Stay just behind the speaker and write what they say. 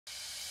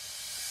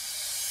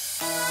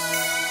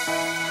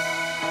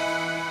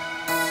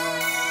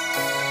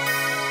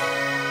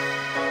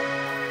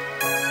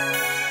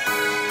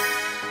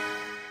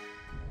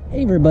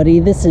everybody,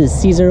 this is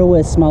Caesar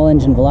with Small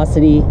Engine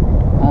Velocity.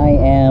 I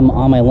am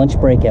on my lunch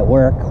break at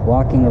work,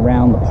 walking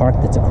around the park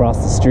that's across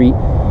the street,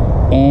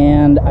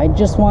 and I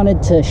just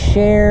wanted to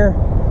share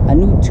a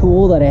new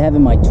tool that I have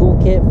in my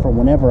toolkit for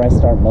whenever I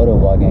start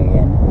motovlogging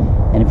again.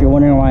 And if you're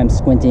wondering why I'm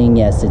squinting,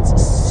 yes, it's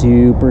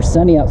super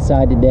sunny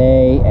outside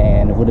today,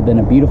 and it would have been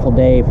a beautiful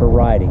day for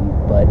riding,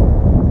 but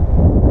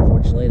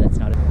unfortunately that's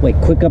not it. Wait,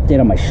 quick update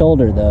on my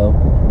shoulder though.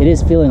 It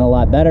is feeling a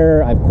lot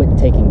better. I've quit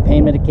taking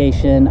pain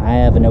medication. I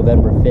have a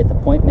November 5th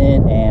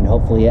appointment, and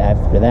hopefully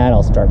after that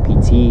I'll start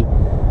PT.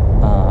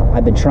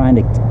 I've been trying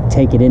to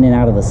take it in and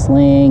out of the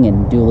sling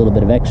and do a little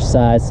bit of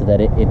exercise so that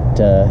it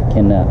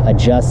can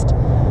adjust.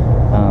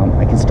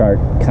 I can start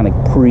kind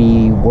of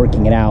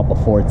pre-working it out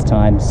before it's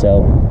time,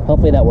 so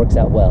hopefully that works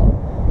out well.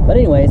 But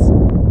anyways,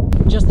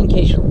 just in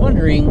case you're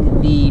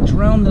wondering, the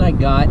drone that I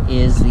got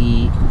is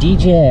the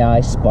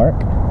DJI Spark.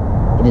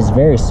 It is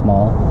very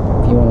small.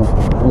 If you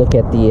want to look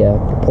at the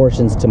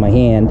proportions to my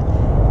hand,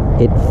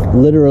 it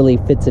literally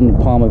fits in the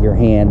palm of your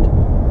hand.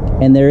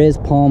 And there is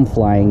palm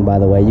flying, by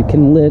the way. You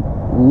can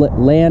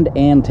land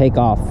and take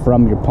off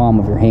from your palm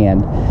of your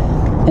hand.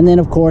 And then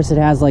of course it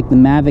has like the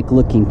Mavic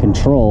looking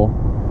control,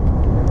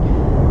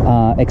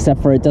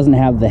 except for it doesn't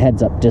have the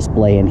heads-up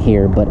display in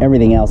here, but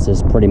everything else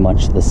is pretty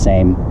much the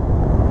same.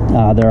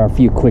 There are a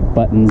few quick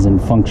buttons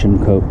and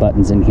function code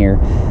buttons in here.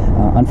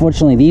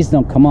 Unfortunately, these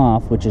don't come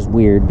off, which is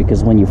weird,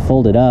 because when you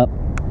fold it up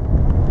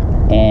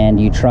and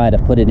you try to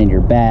put it in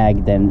your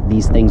bag, then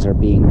these things are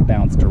being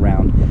bounced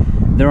around.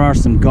 There are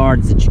some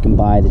guards that you can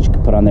buy that you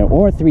can put on there,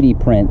 or 3D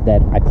print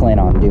that I plan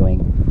on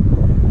doing.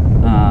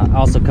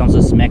 Also comes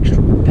with some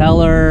extra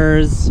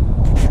propellers,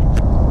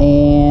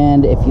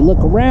 and if you look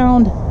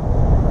around,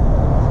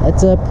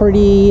 it's a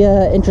pretty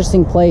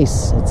interesting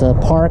place. It's a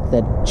park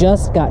that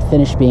just got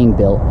finished being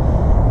built.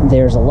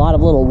 There's a lot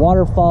of little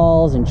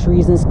waterfalls and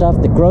trees and stuff.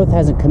 The growth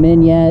hasn't come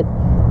in yet,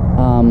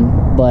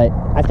 but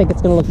I think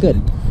it's gonna look good.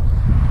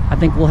 I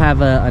think we'll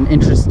have an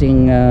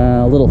interesting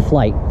little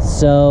flight.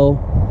 So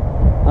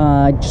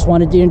I just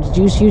wanted to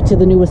introduce you to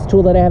the newest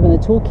tool that I have in the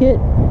toolkit.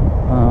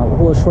 A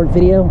little short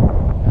video.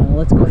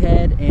 Let's go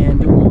ahead and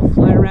do a little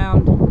fly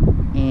around,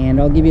 and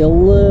I'll give you a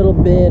little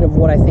bit of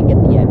what I think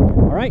at the end.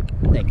 All right,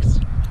 thanks.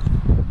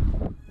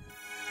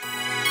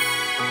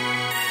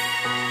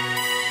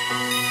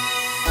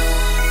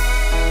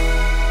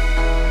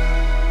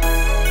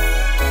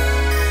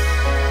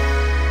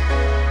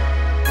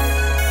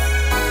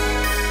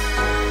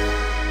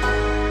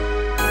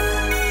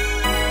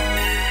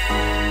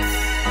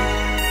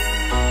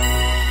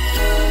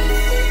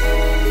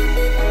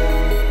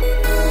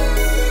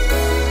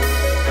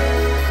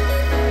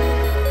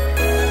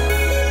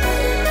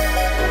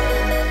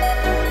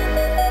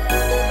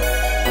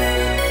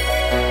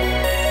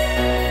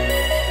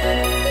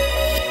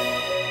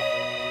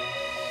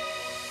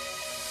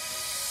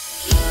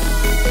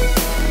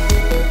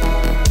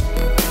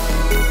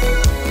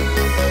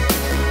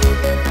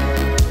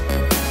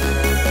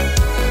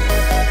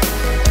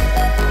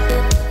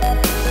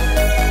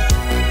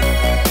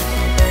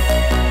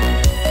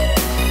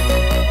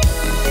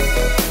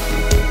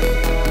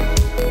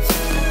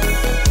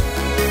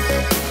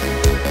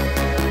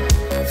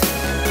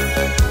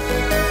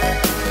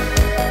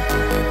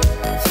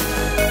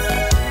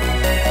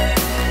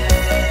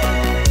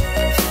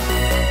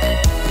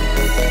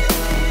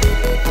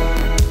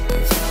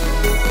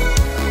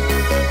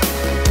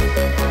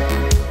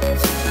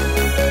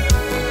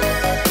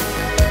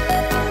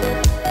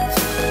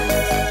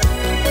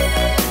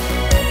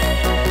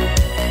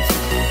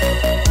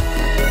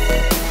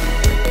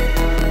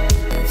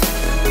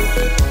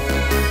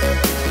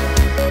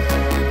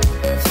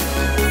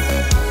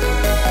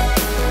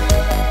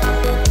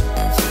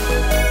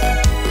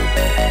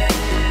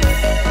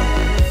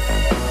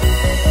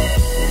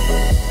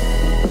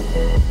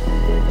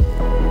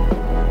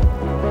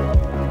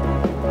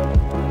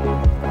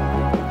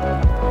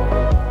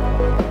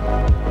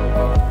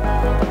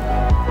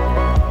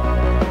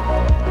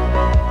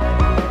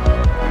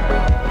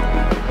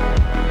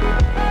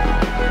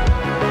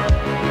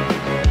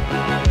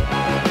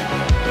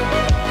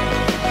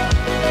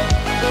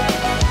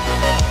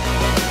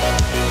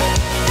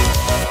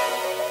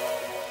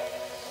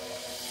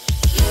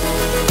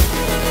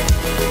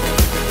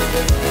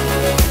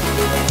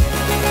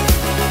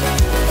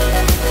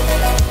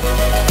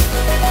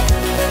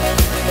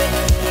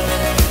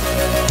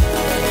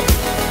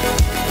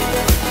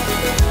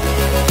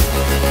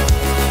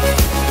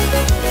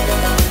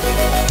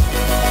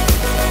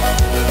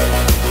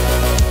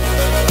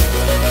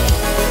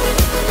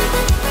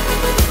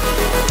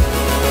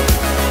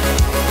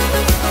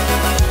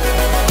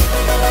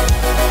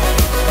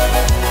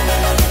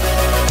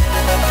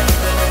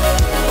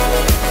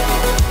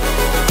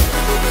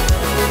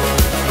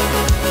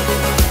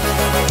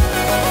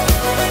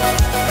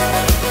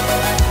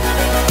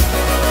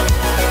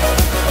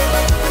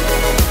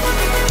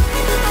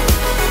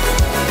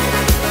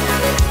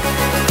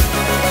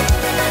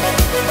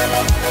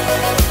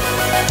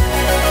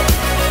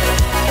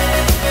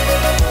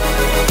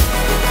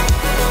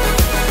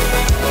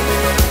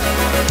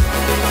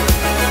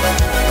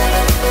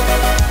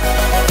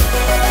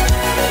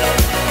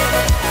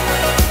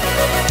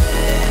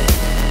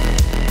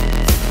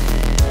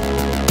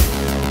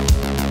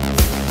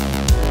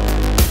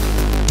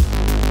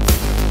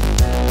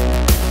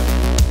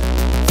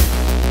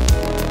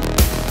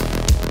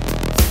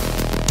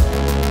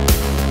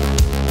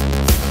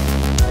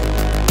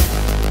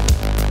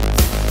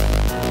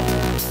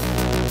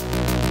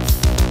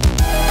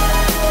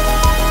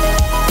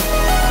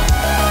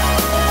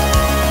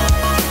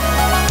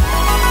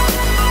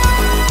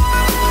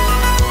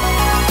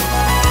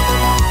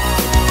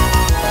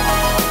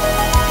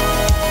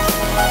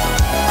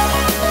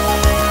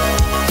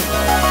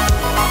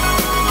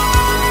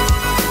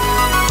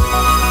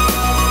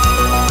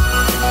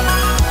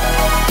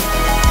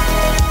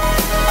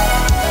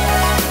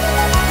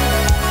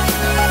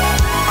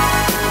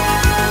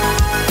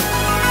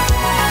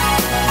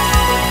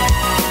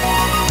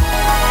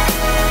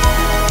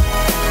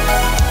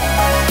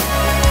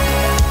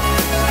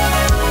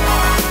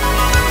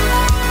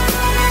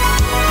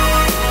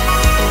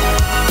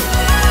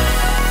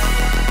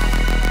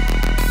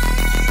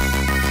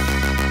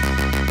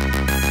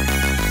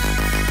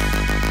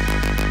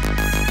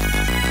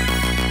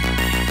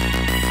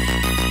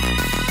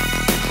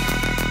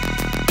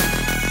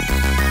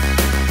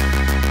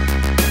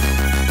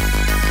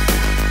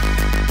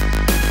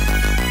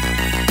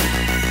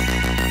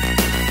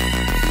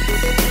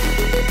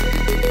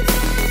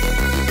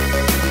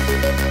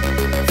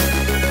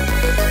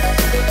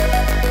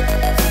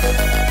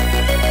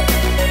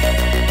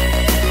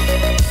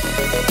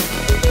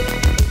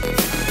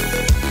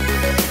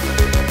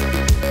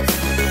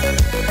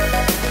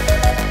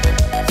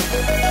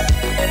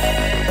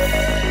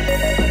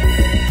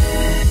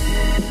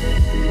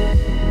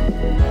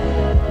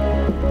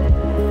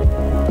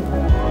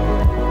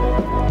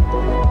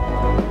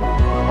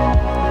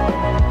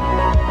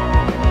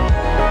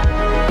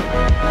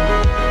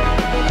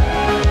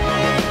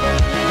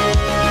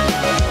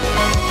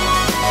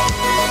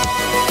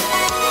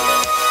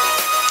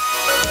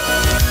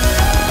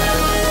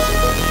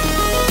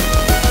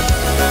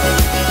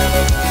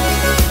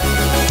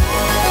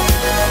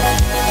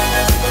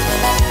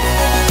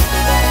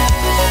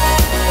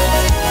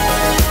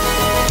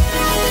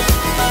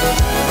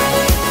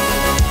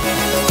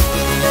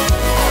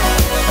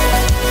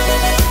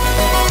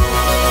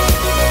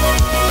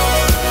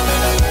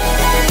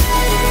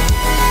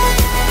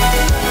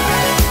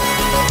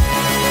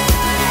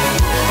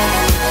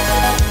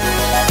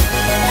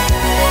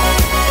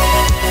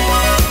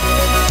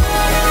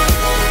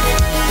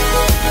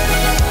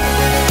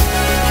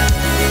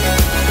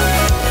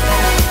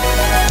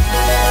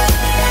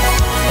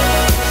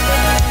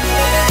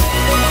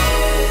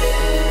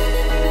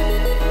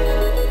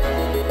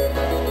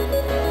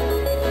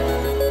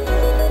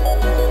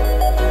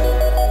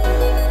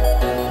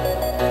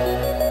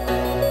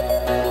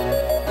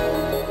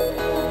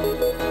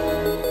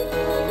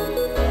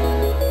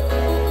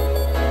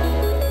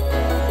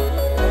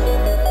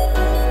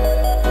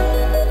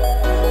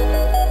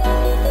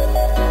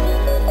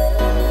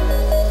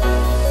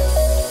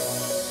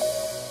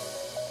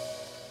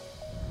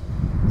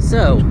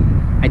 So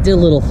I did a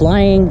little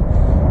flying,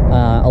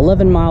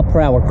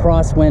 11-mile-per-hour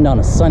crosswind on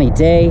a sunny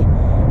day,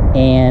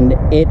 and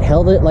it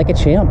held it like a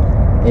champ.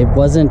 It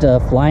wasn't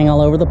flying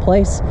all over the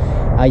place.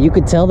 You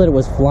could tell that it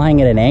was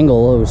flying at an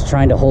angle. It was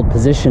trying to hold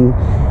position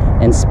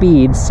and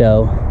speed,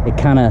 so it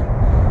kind of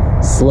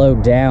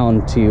slowed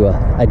down to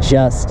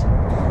adjust.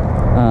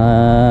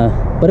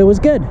 But it was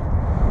good.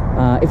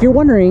 If you're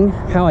wondering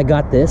how I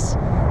got this,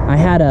 I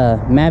had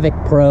a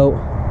Mavic Pro,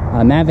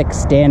 a Mavic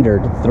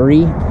Standard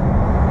 3,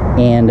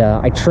 and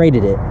I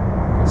traded it.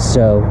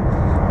 So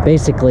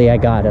basically I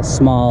got a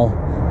small,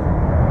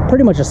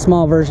 pretty much a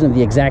small version of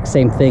the exact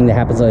same thing that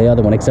happens on the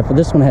other one, except for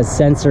this one has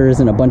sensors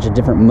and a bunch of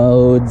different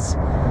modes,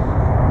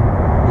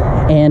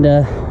 and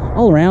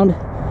all around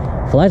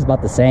flies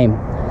about the same.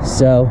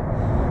 So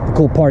the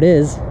cool part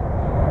is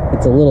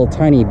it's a little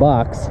tiny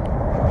box,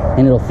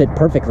 and it'll fit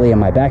perfectly in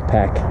my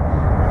backpack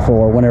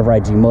for whenever I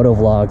do moto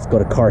vlogs, go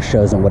to car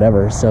shows and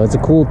whatever. So it's a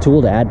cool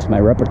tool to add to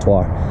my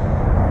repertoire.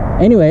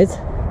 Anyways,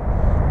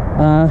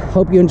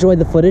 hope you enjoyed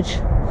the footage,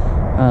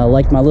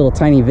 like my little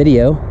tiny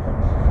video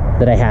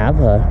that I have.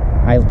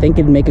 I think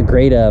it'd make a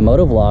great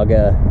motovlog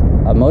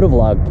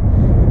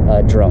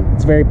drone.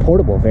 It's very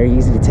portable, very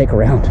easy to take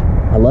around.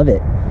 I love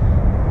it.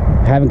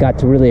 I haven't got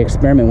to really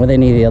experiment with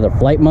any of the other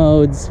flight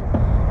modes.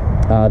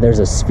 There's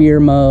a sphere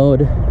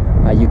mode.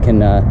 You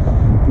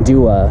can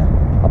do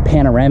a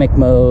panoramic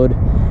mode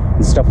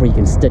and stuff where you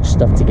can stitch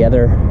stuff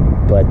together,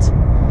 but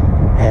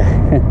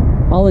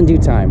all in due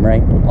time,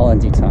 right? All in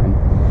due time.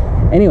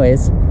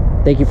 Anyways,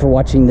 thank you for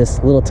watching this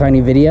little tiny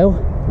video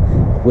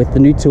with the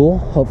new tool.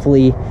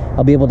 Hopefully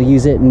I'll be able to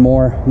use it in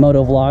more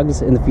moto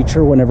vlogs in the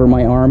future whenever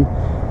my arm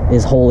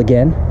is whole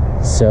again.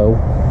 So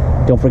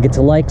don't forget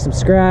to like,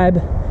 subscribe.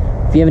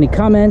 If you have any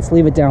comments,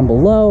 leave it down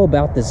below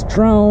about this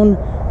drone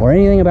or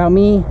anything about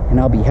me, and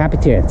I'll be happy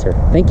to answer.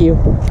 Thank you.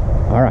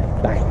 All right,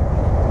 bye.